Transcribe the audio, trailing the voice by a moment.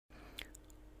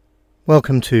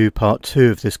Welcome to part 2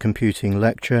 of this computing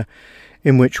lecture,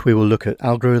 in which we will look at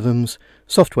algorithms,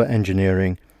 software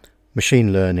engineering,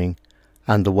 machine learning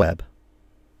and the web.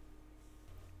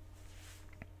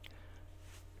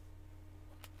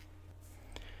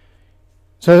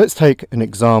 So let's take an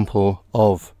example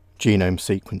of genome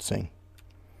sequencing.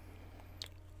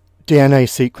 DNA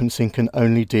sequencing can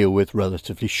only deal with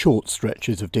relatively short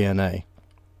stretches of DNA,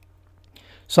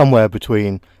 somewhere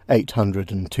between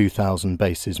 800 and 2000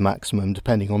 bases maximum,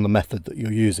 depending on the method that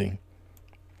you're using.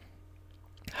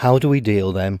 How do we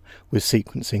deal then with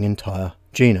sequencing entire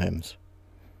genomes?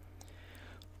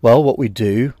 Well, what we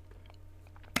do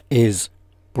is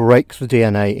break the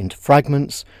DNA into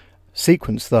fragments,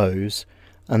 sequence those,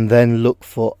 and then look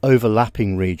for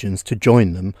overlapping regions to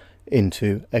join them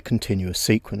into a continuous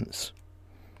sequence.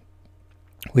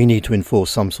 We need to enforce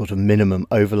some sort of minimum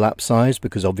overlap size,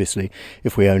 because obviously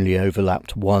if we only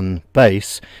overlapped one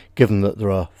base, given that there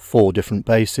are 4 different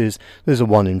bases, there's a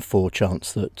 1 in 4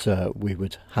 chance that we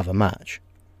would have a match.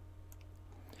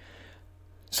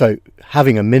 So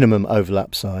having a minimum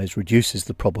overlap size reduces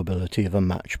the probability of a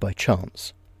match by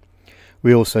chance.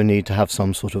 We also need to have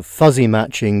some sort of fuzzy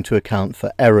matching to account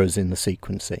for errors in the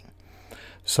sequencing.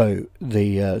 So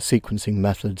the sequencing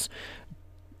methods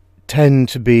tend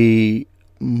to be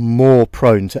more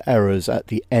prone to errors at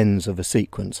the ends of a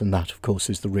sequence, and that of course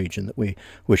is the region that we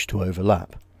wish to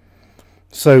overlap.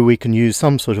 So we can use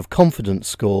some sort of confidence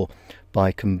score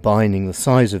by combining the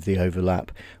size of the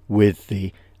overlap with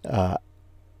the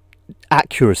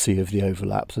accuracy of the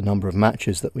overlap, the number of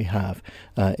matches that we have,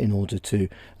 in order to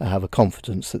have a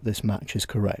confidence that this match is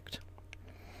correct.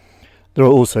 There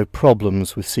are also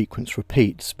problems with sequence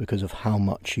repeats because of how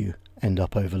much you end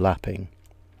up overlapping.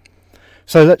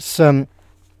 So let's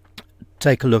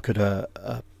take a look at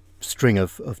a string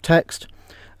of text,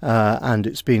 and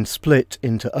it's been split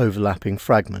into overlapping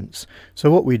fragments.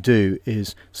 So what we do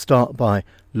is start by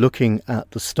looking at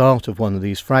the start of one of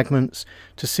these fragments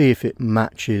to see if it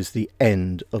matches the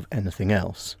end of anything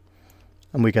else,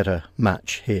 and we get a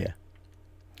match here.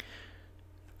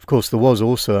 Of course, there was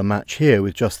also a match here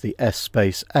with just the S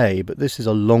space A, but this is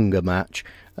a longer match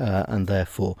and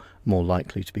therefore more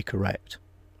likely to be correct.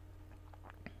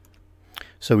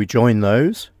 So we join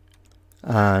those,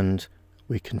 and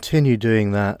we continue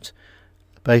doing that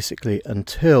basically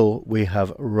until we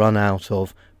have run out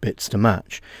of bits to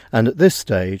match. And at this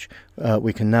stage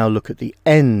we can now look at the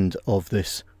end of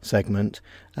this segment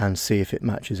and see if it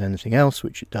matches anything else,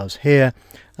 which it does here,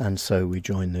 and so we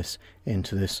join this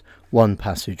into this one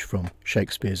passage from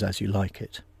Shakespeare's As You Like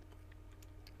It.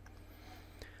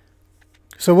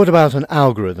 So what about an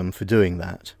algorithm for doing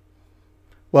that?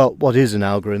 Well, what is an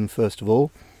algorithm, first of all?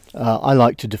 I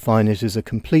like to define it as a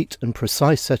complete and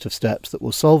precise set of steps that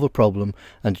will solve a problem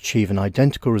and achieve an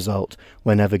identical result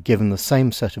whenever given the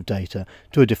same set of data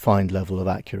to a defined level of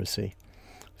accuracy.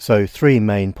 So 3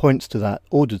 main points to that: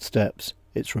 ordered steps,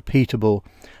 it's repeatable,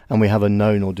 and we have a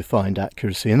known or defined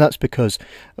accuracy. And that's because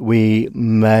we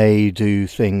may do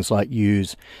things like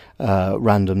use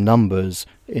random numbers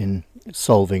in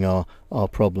solving our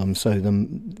problem, so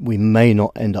we may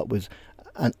not end up with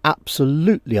an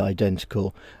absolutely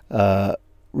identical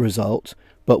result,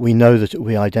 but we know that it will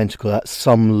be identical at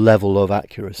some level of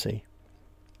accuracy.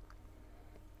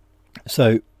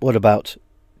 So what about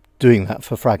doing that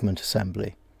for fragment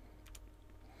assembly?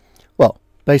 Well,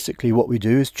 basically what we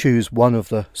do is choose one of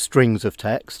the strings of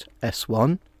text,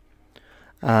 S1,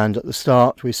 and at the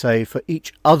start we say for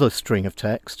each other string of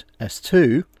text,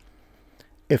 S2,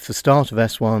 if the start of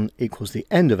S1 equals the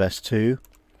end of S2,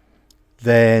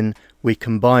 then we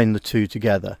combine the two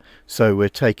together. So we're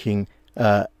taking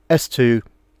S2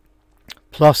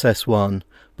 plus S1,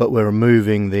 but we're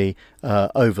removing the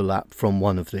overlap from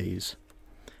one of these,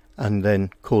 and then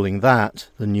calling that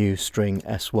the new string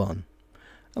S1.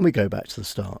 And we go back to the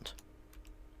start.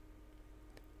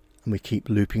 And we keep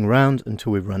looping around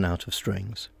until we run out of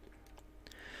strings.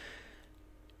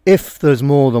 If there's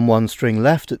more than one string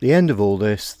left at the end of all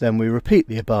this, then we repeat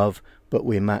the above, but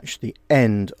we match the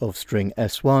end of string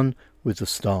S1 with the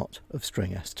start of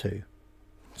string S2.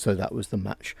 So that was the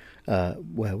match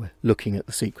where we're looking at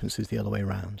the sequences the other way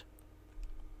around.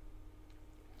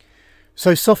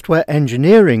 So software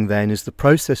engineering then is the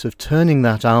process of turning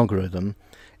that algorithm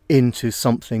into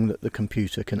something that the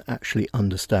computer can actually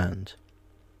understand.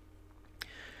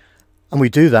 And we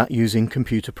do that using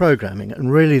computer programming,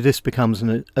 and really this becomes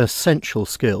an essential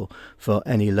skill for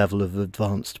any level of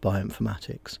advanced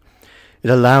bioinformatics. It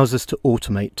allows us to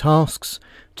automate tasks,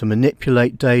 to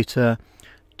manipulate data,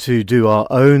 to do our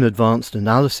own advanced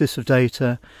analysis of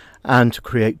data, and to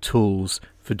create tools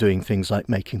for doing things like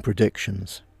making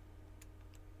predictions.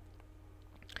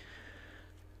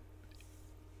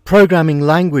 Programming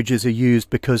languages are used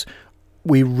because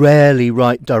we rarely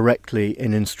write directly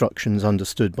in instructions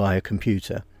understood by a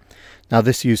computer. Now,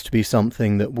 this used to be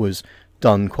something that was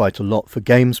done quite a lot for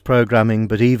games programming,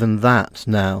 but even that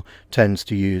now tends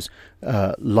to use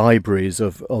libraries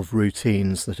of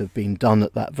routines that have been done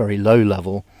at that very low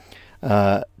level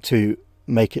to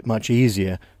make it much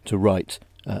easier to write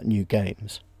new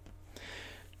games.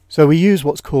 So we use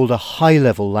what's called a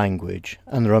high-level language,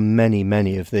 and there are many,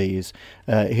 many of these.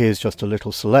 Here's just a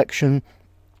little selection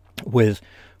with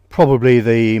probably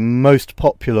the most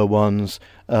popular ones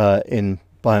in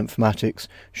bioinformatics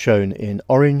shown in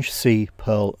orange: C,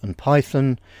 Perl and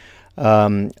Python,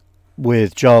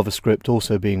 with JavaScript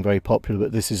also being very popular,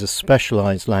 but this is a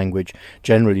specialized language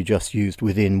generally just used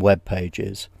within web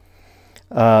pages.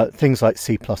 Things like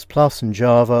C++ and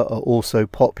Java are also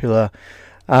popular,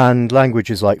 and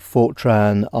languages like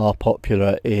Fortran are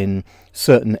popular in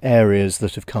certain areas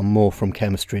that have come more from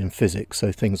chemistry and physics,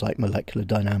 so things like molecular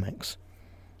dynamics.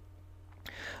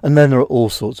 And then there are all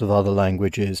sorts of other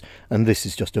languages, and this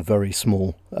is just a very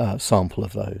small sample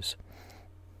of those.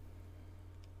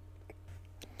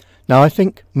 Now, I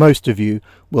think most of you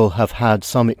will have had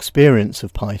some experience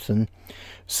of Python,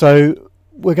 so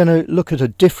we're going to look at a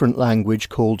different language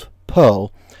called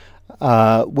Perl,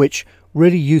 which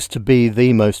really used to be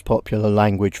the most popular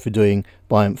language for doing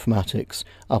bioinformatics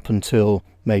up until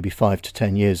maybe 5 to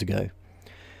 10 years ago.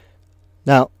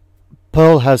 Now,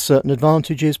 Perl has certain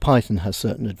advantages, Python has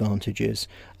certain advantages.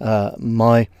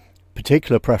 My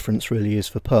particular preference really is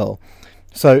for Perl.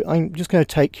 So I'm just going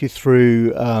to take you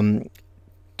through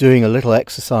doing a little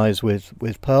exercise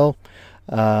with Perl,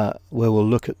 where we'll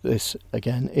look at this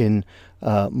again in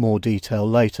more detail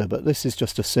later, but this is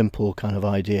just a simple kind of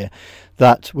idea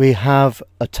that we have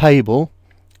a table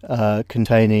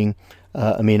containing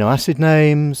amino acid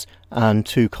names and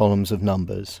 2 columns of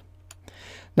numbers.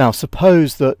 Now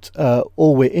suppose that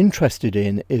all we're interested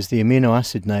in is the amino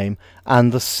acid name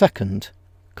and the second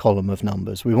column of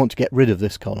numbers. We want to get rid of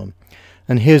this column,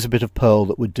 and here's a bit of Perl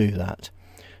that would do that.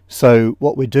 So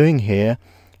what we're doing here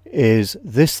is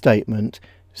this statement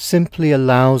simply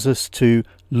allows us to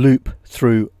loop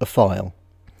through a file.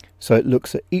 So it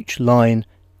looks at each line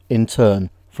in turn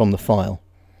from the file.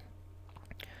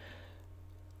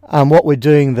 And what we're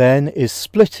doing then is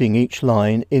splitting each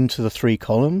line into the 3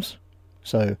 columns.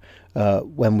 So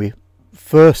when we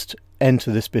first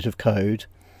enter this bit of code,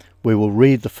 we will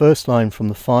read the first line from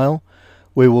the file.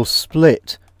 We will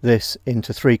split this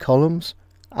into 3 columns: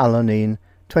 alanine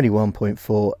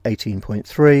 21.4,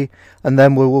 18.3, and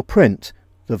then we will print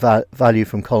the value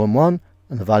from column 1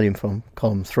 and the value from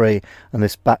column 3, and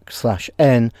this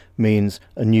 \n means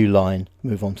a new line,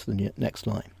 move on to the next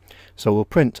line. So we'll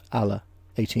print ala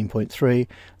 18.3,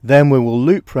 then we will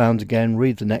loop round again,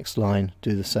 read the next line,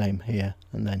 do the same here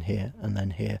and then here and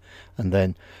then here, and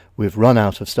then we've run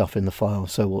out of stuff in the file,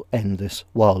 so we'll end this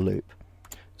while loop.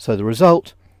 So the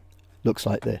result looks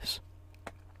like this.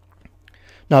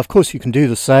 Now, of course, you can do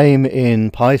the same in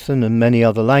Python and many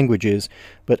other languages,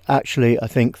 but actually I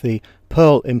think the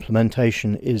Perl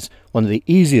implementation is one of the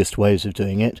easiest ways of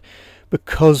doing it,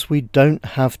 because we don't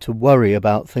have to worry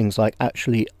about things like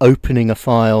actually opening a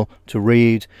file to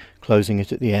read, closing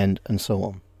it at the end, and so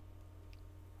on.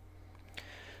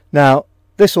 Now,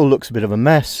 this all looks a bit of a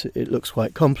mess, it looks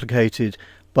quite complicated,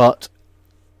 but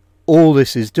all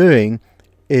this is doing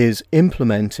is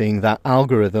implementing that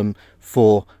algorithm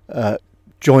for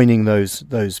joining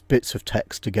those bits of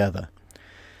text together.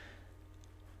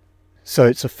 So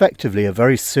it's effectively a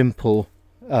very simple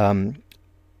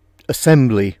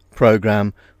assembly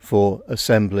program for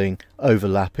assembling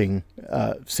overlapping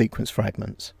sequence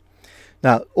fragments.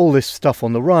 Now, all this stuff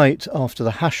on the right after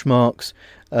the hash marks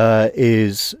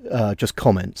is just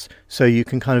comments, so you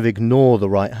can kind of ignore the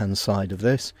right hand side of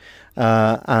this,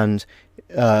 and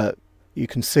you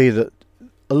can see that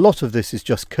a lot of this is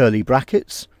just curly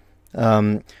brackets,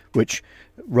 which,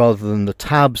 rather than the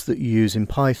tabs that you use in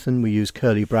Python, we use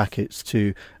curly brackets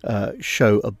to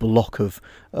show a block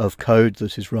of code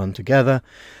that is run together.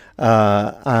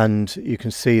 And you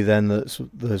can see then that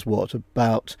there's what,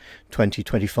 about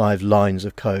 20-25 lines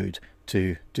of code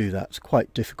to do that. It's a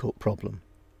quite difficult problem.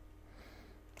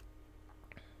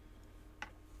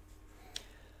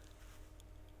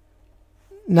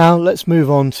 Now let's move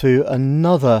on to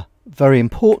another very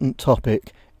important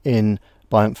topic in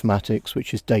bioinformatics,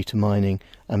 which is data mining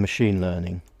and machine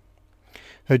learning.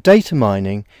 So data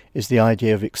mining is the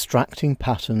idea of extracting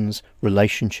patterns,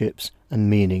 relationships and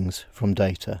meanings from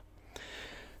data.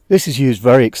 This is used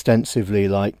very extensively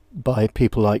by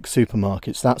people like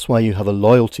supermarkets. That's why you have a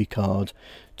loyalty card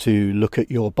to look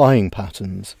at your buying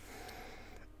patterns.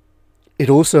 It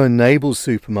also enables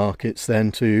supermarkets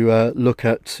then to look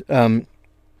at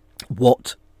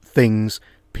what things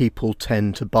people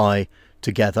tend to buy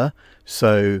together.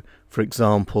 So, for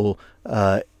example,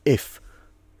 if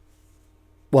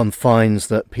one finds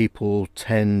that people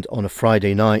tend on a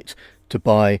Friday night to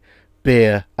buy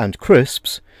beer and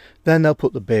crisps, then they'll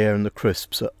put the beer and the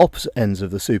crisps at opposite ends of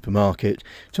the supermarket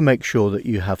to make sure that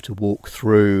you have to walk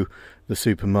through the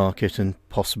supermarket and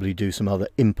possibly do some other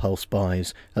impulse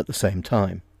buys at the same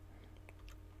time.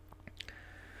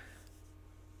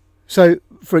 So,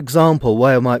 for example,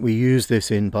 where might we use this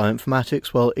in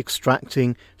bioinformatics? Well,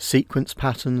 extracting sequence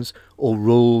patterns or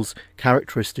rules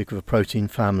characteristic of a protein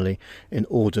family in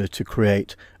order to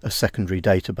create a secondary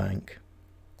data bank.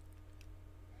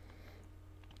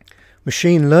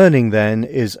 Machine learning then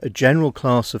is a general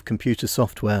class of computer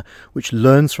software which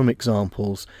learns from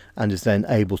examples and is then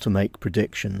able to make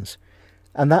predictions.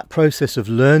 And that process of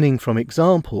learning from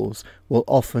examples will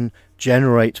often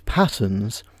generate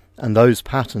patterns, and those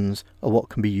patterns are what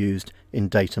can be used in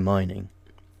data mining.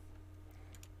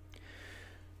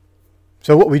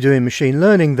 So what we do in machine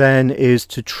learning then is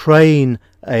to train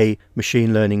a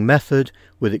machine learning method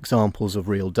with examples of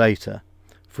real data.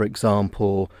 For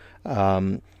example,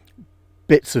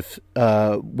 bits of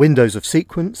windows of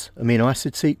sequence, amino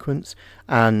acid sequence,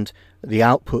 and the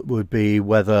output would be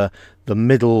whether the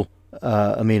middle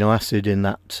amino acid in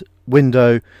that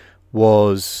window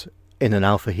was in an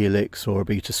alpha helix or a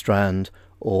beta strand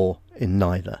or in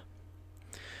neither.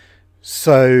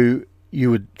 So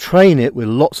you would train it with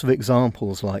lots of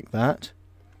examples like that.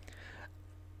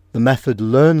 The method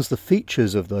learns the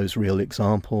features of those real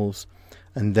examples,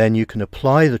 and then you can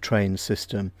apply the trained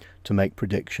system to make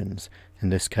predictions. In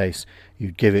this case,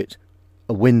 you'd give it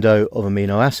a window of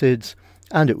amino acids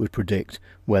and it would predict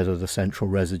whether the central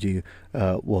residue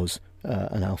was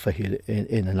an alpha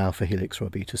in an alpha helix or a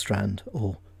beta strand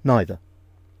or neither.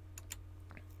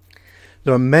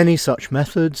 There are many such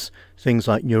methods. Things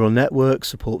like neural networks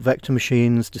support vector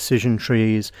machines, decision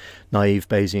trees, naive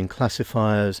Bayesian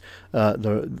classifiers.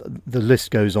 The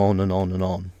list goes on and on and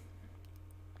on.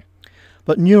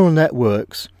 But neural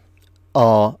networks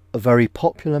are a very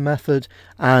popular method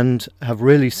and have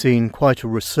really seen quite a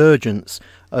resurgence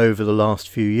over the last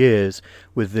few years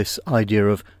with this idea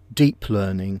of deep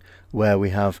learning, where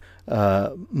we have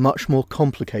much more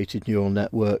complicated neural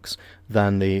networks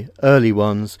than the early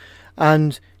ones,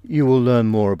 and you will learn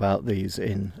more about these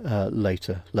in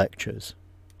later lectures.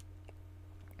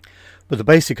 But the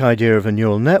basic idea of a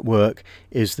neural network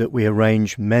is that we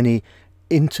arrange many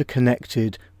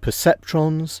interconnected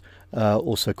perceptrons,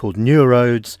 also called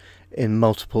neurodes, in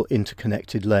multiple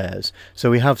interconnected layers. So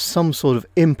we have some sort of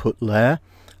input layer,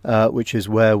 which is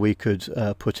where we could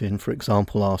put in, for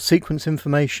example, our sequence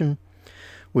information.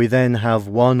 We then have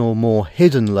one or more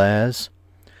hidden layers,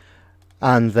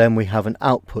 and then we have an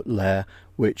output layer,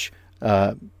 which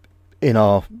in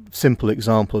our simple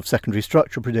example of secondary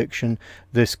structure prediction,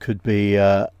 this could be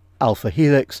alpha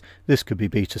helix, this could be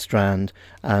beta strand,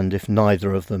 and if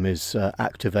neither of them is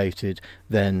activated,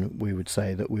 then we would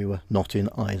say that we were not in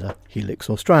either helix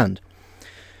or strand.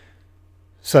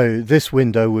 So this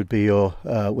window would be your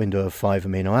window of 5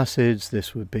 amino acids,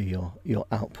 this would be your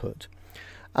output.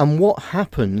 And what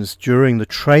happens during the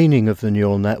training of the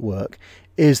neural network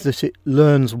is that it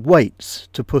learns weights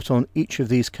to put on each of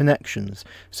these connections.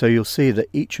 So you'll see that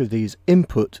each of these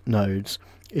input nodes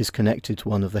is connected to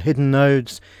one of the hidden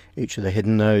nodes, each of the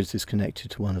hidden nodes is connected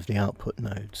to one of the output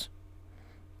nodes.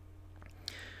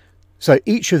 So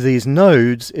each of these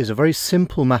nodes is a very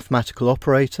simple mathematical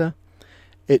operator.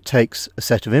 It takes a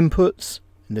set of inputs,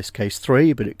 in this case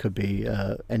 3, but it could be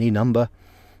any number,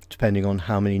 depending on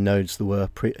how many nodes there were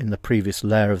in the previous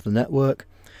layer of the network.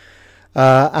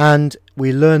 And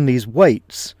we learn these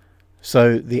weights.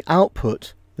 So the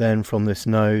output then from this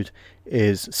node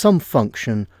is some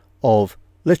function of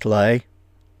little a,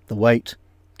 the weight,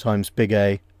 times big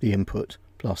A, the input,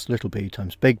 plus little b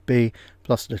times big B,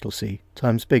 plus little c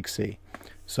times big C.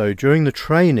 So during the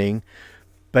training,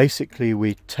 basically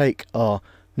we take our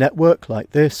network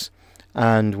like this,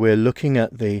 and we're looking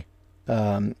at the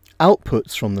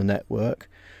outputs from the network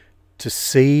to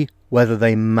see whether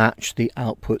they match the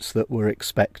outputs that we're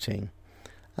expecting.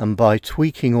 And by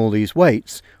tweaking all these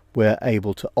weights, we're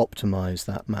able to optimize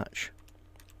that match.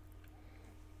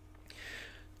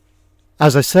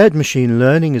 As I said, machine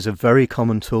learning is a very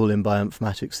common tool in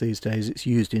bioinformatics these days. It's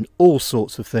used in all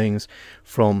sorts of things,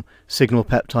 from signal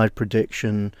peptide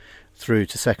prediction through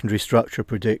to secondary structure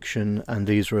prediction, and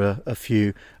these are a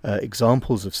few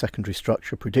examples of secondary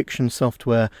structure prediction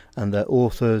software and their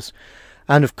authors.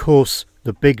 And of course,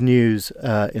 the big news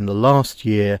in the last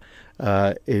year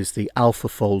is the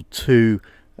AlphaFold 2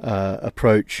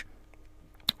 approach,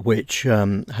 which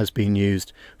has been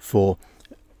used for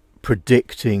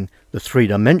predicting the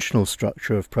three-dimensional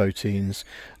structure of proteins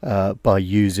by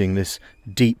using this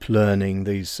deep learning,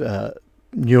 these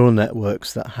neural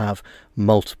networks that have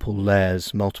multiple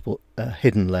layers, multiple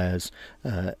hidden layers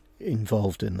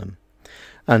involved in them.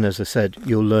 And as I said,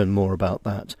 you'll learn more about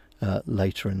that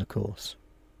later in the course.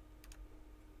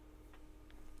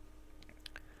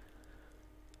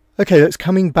 Okay, that's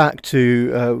coming back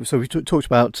to, so we talked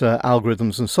about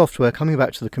algorithms and software, coming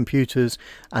back to the computers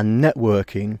and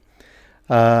networking.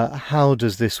 How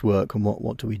does this work, and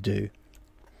what do we do?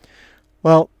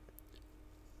 Well,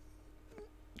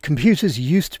 computers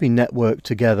used to be networked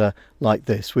together like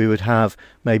this. We would have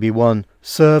maybe one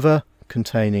server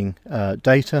containing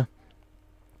data,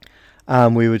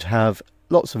 and we would have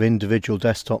lots of individual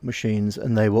desktop machines,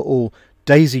 and they were all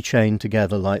daisy chained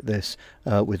together like this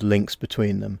with links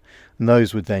between them, and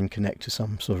those would then connect to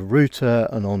some sort of router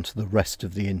and onto the rest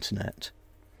of the internet.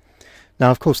 Now,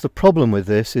 of course, the problem with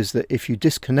this is that if you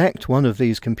disconnect one of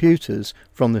these computers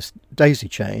from this daisy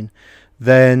chain,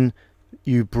 then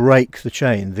you break the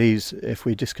chain. These, if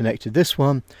we disconnected this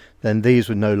one, then these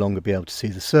would no longer be able to see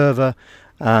the server,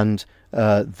 and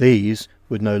these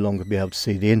would no longer be able to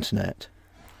see the internet.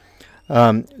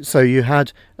 So you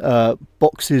had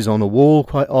boxes on a wall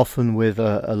quite often with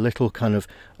a little kind of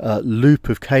loop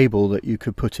of cable that you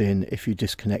could put in if you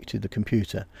disconnected the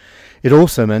computer. It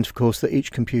also meant, of course, that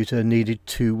each computer needed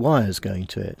two wires going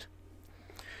to it.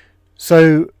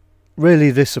 So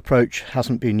really this approach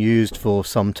hasn't been used for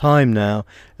some time now.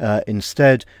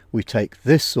 Instead, we take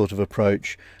this sort of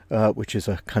approach, which is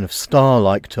a kind of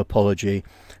star-like topology,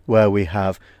 where we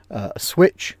have a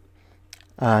switch,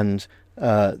 and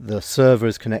the server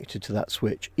is connected to that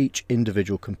switch. Each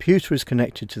individual computer is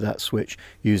connected to that switch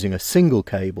using a single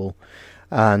cable,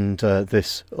 and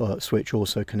this switch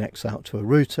also connects out to a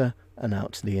router and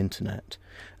out to the internet.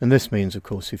 And this means, of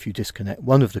course, if you disconnect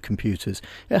one of the computers,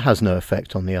 it has no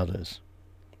effect on the others.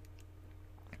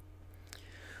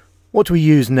 What do we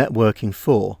use networking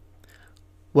for?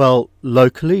 Well,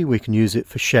 locally we can use it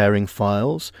for sharing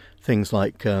files. Things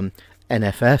like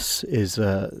NFS is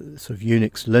a sort of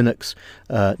Unix, Linux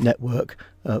network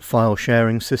file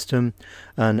sharing system,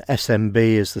 and SMB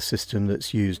is the system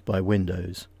that's used by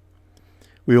Windows.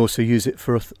 We also use it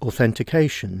for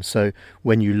authentication. So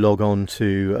when you log on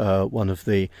to one of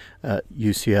the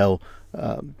UCL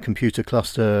computer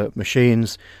cluster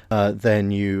machines,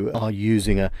 then you are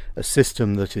using a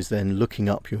system that is then looking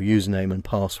up your username and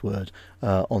password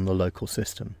on the local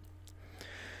system.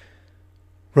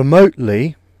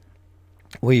 Remotely,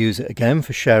 we use it again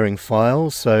for sharing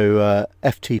files. So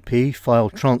FTP, File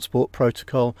Transport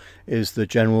Protocol, is the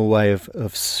general way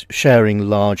of sharing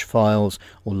large files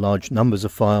or large numbers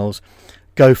of files.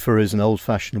 Gopher is an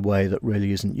old-fashioned way that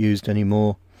really isn't used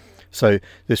anymore. So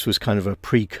this was kind of a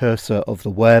precursor of the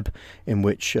web, in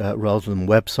which rather than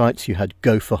websites you had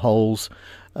Gopher holes,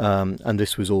 and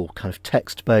this was all kind of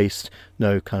text-based,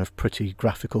 no kind of pretty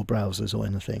graphical browsers or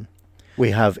anything.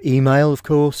 We have email, of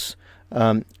course.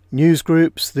 News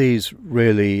groups, these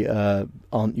really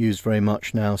aren't used very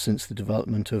much now since the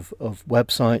development of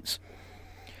websites.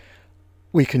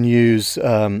 We can use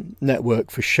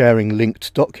network for sharing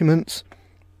linked documents,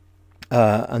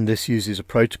 and this uses a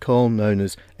protocol known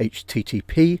as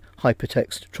HTTP,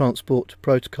 Hypertext Transport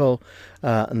Protocol,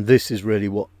 and this is really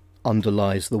what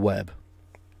underlies the web.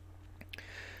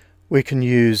 We can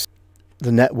use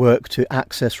the network to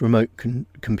access remote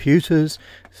computers,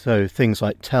 so things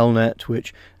like Telnet,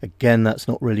 which again that's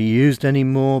not really used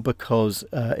anymore because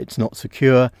it's not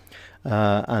secure,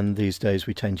 and these days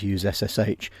we tend to use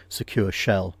SSH, Secure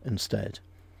Shell, instead.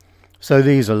 So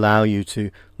these allow you to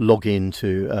log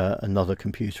into another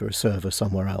computer, a server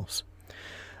somewhere else.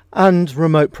 And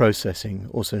remote processing,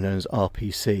 also known as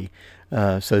RPC,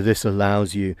 so this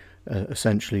allows you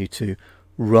essentially to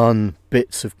run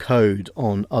bits of code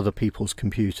on other people's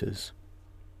computers.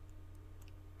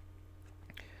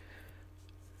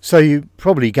 So you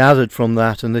probably gathered from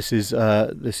that, and this is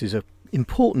an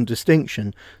important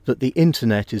distinction, that the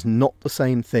internet is not the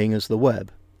same thing as the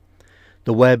web.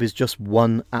 The web is just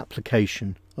one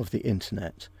application of the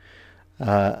internet,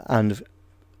 and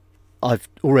I've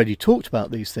already talked about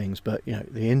these things, but you know,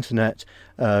 the internet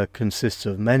consists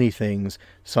of many things,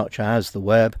 such as the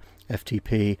web,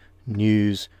 FTP,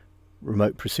 news,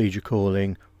 remote procedure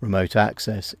calling, remote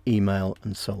access, email,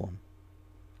 and so on.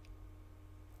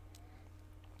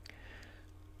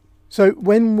 So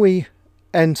when we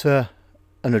enter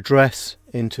an address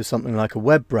into something like a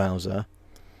web browser,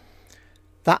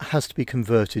 that has to be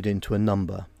converted into a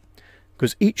number.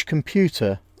 because each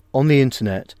computer on the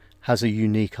internet has a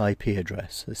unique IP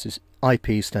address. This is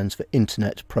IP stands for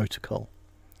Internet Protocol.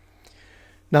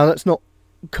 Now that's not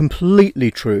completely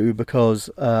true, because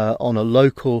on a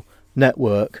local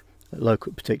network,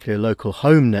 particularly a local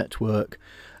home network,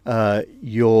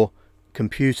 your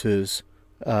computers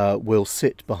will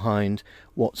sit behind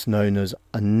what's known as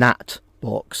a NAT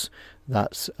box.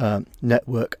 That's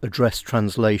Network Address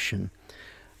Translation.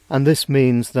 And this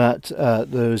means that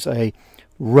there's a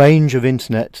range of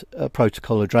Internet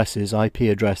Protocol addresses, IP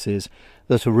addresses,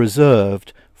 that are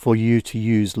reserved for you to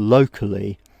use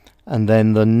locally, and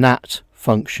then the NAT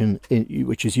function,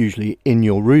 which is usually in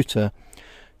your router,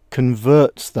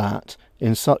 converts that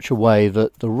in such a way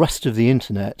that the rest of the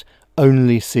internet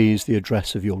only sees the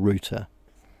address of your router.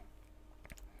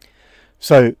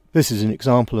 So this is an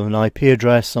example of an IP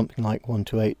address, something like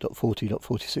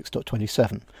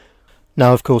 128.40.46.27.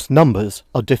 Now, of course, numbers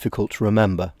are difficult to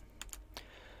remember.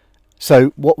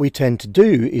 So what we tend to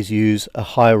do is use a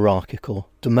hierarchical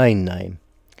domain name.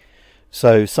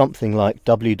 So something like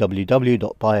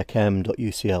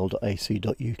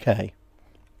www.biochem.ucl.ac.uk.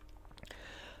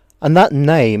 And that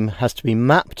name has to be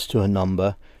mapped to a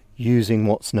number using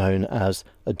what's known as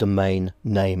a domain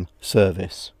name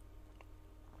service.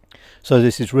 So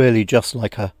this is really just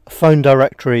like a phone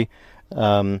directory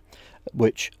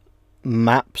which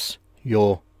maps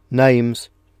your names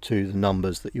to the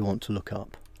numbers that you want to look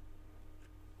up.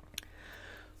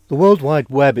 The World Wide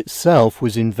Web itself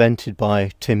was invented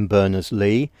by Tim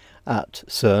Berners-Lee at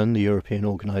CERN, the European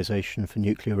Organisation for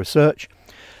Nuclear Research.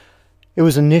 It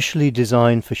was initially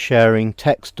designed for sharing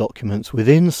text documents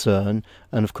within CERN,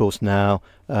 and of course now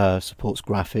supports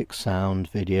graphics, sound,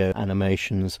 video,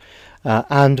 animations,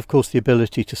 and of course the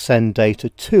ability to send data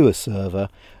to a server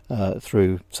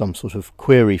through some sort of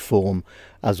query form,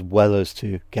 as well as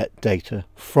to get data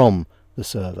from the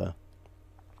server.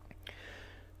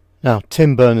 Now,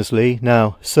 Tim Berners-Lee,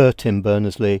 now Sir Tim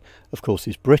Berners-Lee, of course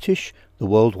is British. The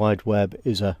World Wide Web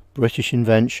is a British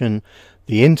invention.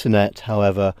 The Internet,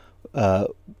 however,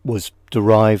 was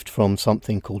derived from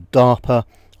something called DARPA,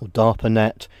 or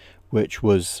DARPANet, which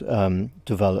was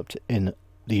developed in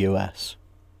the US.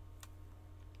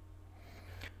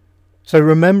 So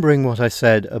remembering what I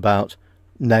said about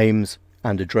names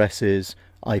and addresses,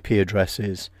 IP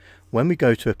addresses, when we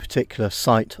go to a particular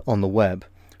site on the web,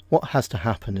 what has to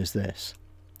happen is this.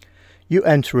 You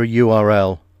enter a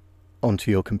URL onto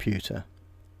your computer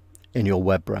in your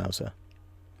web browser.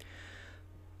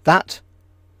 That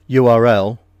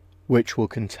URL, which will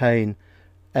contain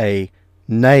a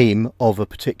name of a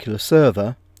particular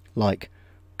server, like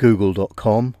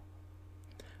google.com,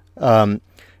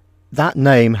 that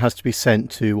name has to be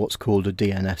sent to what's called a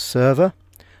DNS server,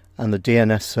 and the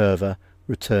DNS server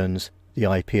returns the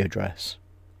IP address.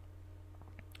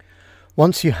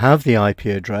 Once you have the IP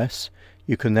address,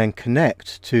 you can then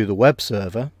connect to the web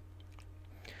server.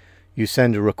 You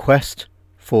send a request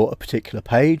for a particular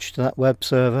page to that web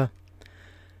server.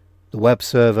 The web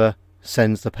server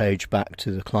sends the page back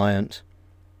to the client,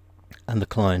 and the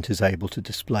client is able to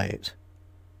display it.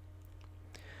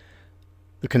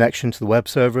 The connection to the web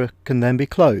server can then be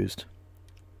closed.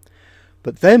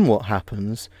 But then what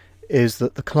happens is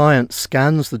that the client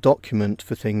scans the document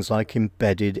for things like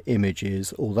embedded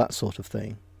images or that sort of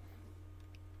thing.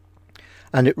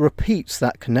 And it repeats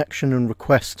that connection and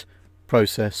request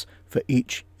process for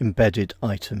each embedded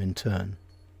item in turn.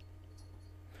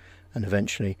 And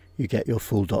eventually you get your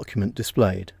full document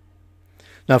displayed.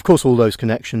 Now, of course, all those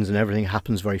connections and everything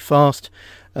happens very fast,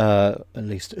 at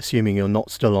least assuming you're not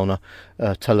still on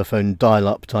a telephone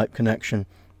dial-up type connection.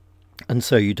 And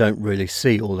so you don't really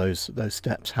see all those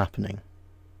steps happening.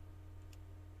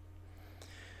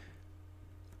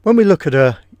 When we look at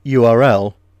a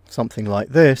URL, something like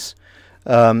this,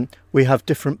 we have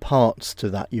different parts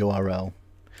to that URL.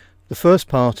 The first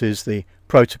part is the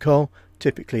protocol,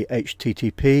 typically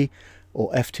HTTP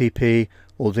or FTP,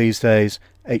 or these days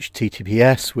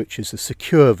HTTPS, which is a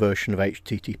secure version of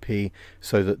HTTP,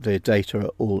 so that the data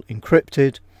are all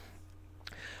encrypted.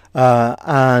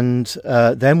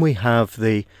 Then we have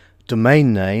the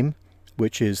domain name,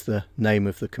 which is the name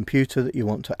of the computer that you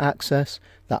want to access.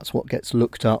 That's what gets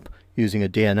looked up using a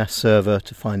DNS server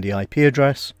to find the IP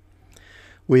address.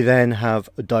 We then have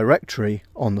a directory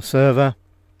on the server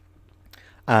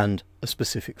and a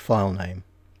specific file name.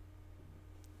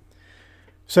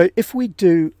 So if we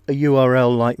do a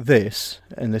URL like this,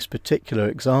 in this particular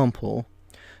example,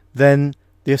 then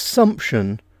the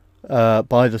assumption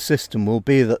by the system will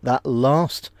be that that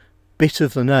last bit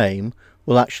of the name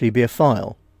will actually be a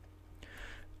file.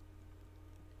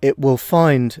 it will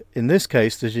find in this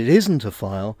case that it isn't a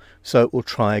file, so it will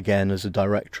try again as a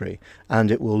directory, and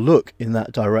it will look in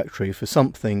that directory for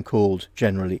something called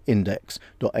generally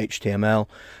index.html,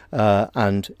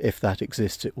 and if that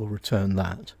exists it will return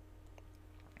that.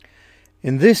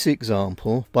 In this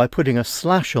example, by putting a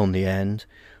slash on the end,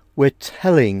 we're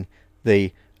telling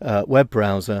the web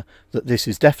browser that this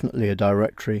is definitely a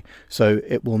directory, so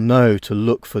it will know to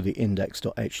look for the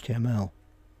index.html.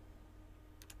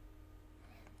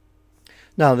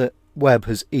 Now the web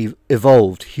has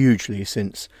evolved hugely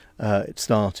since it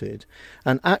started,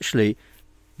 and actually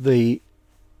the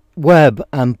web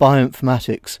and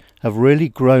bioinformatics have really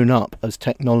grown up as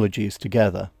technologies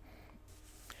together.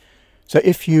 So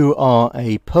if you are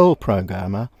a Perl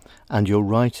programmer and you're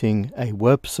writing a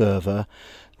web server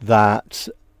that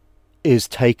is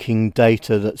taking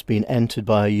data that's been entered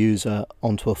by a user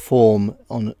onto a form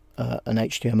on an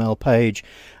HTML page,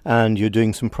 and you're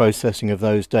doing some processing of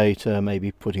those data,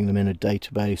 maybe putting them in a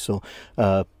database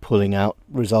or pulling out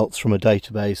results from a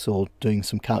database or doing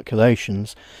some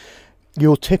calculations,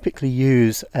 you'll typically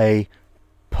use a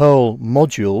Perl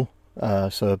module,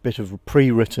 so a bit of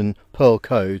pre-written Perl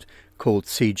code called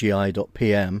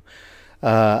cgi.pm,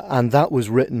 and that was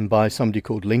written by somebody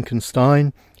called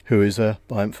Lincolnstein, who is a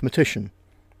bioinformatician.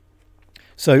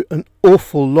 So an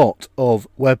awful lot of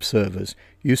web servers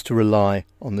used to rely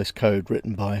on this code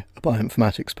written by a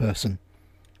bioinformatics person.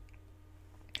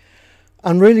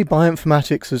 And really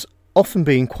bioinformatics has often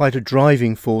been quite a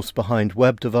driving force behind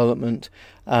web development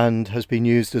and has been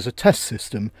used as a test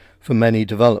system for many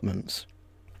developments.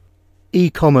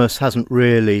 E-commerce hasn't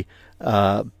really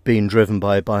been driven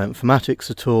by bioinformatics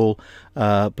at all,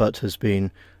 but has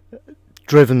been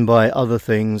driven by other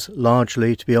things,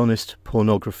 largely, to be honest,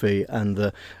 pornography and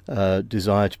the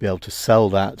desire to be able to sell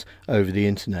that over the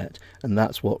internet. And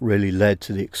that's what really led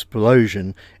to the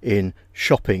explosion in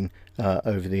shopping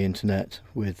over the internet,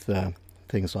 with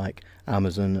things like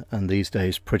Amazon, and these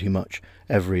days pretty much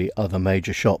every other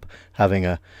major shop having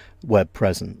a web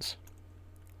presence.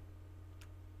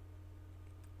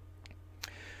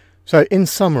 So in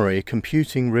summary,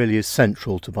 computing really is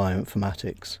central to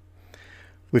bioinformatics.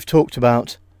 We've talked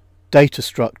about data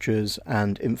structures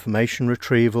and information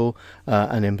retrieval,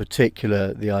 and in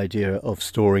particular the idea of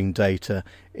storing data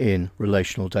in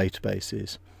relational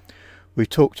databases. We've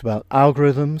talked about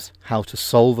algorithms, how to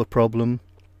solve a problem,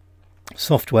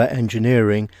 software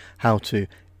engineering, how to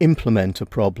implement a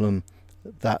problem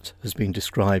that has been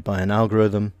described by an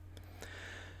algorithm,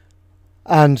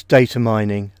 and data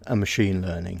mining and machine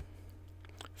learning.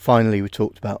 Finally, we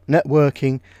talked about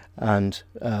networking and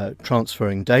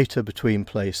transferring data between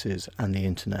places and the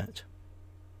internet.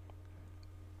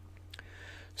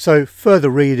 So further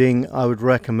reading, I would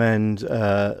recommend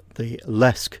the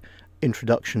Lesk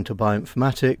Introduction to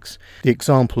Bioinformatics. The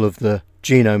example of the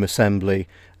genome assembly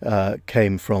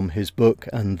came from his book,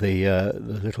 and the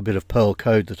little bit of Perl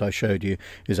code that I showed you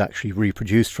is actually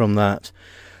reproduced from that.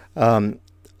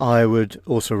 I would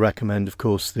also recommend, of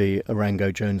course, the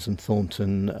Arango, Jones and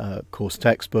Thornton course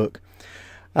textbook,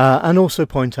 and also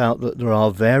point out that there are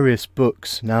various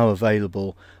books now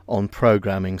available on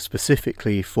programming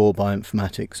specifically for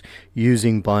bioinformatics,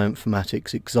 using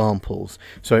bioinformatics examples.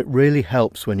 So it really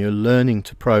helps when you're learning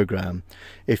to program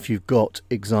if you've got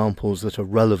examples that are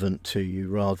relevant to you,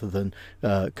 rather than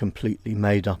completely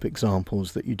made up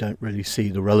examples that you don't really see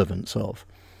the relevance of.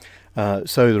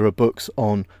 So there are books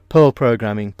on Perl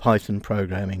programming, Python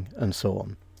programming, and so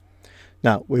on.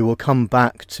 Now we will come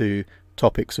back to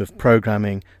topics of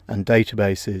programming and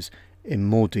databases in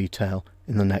more detail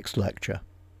in the next lecture.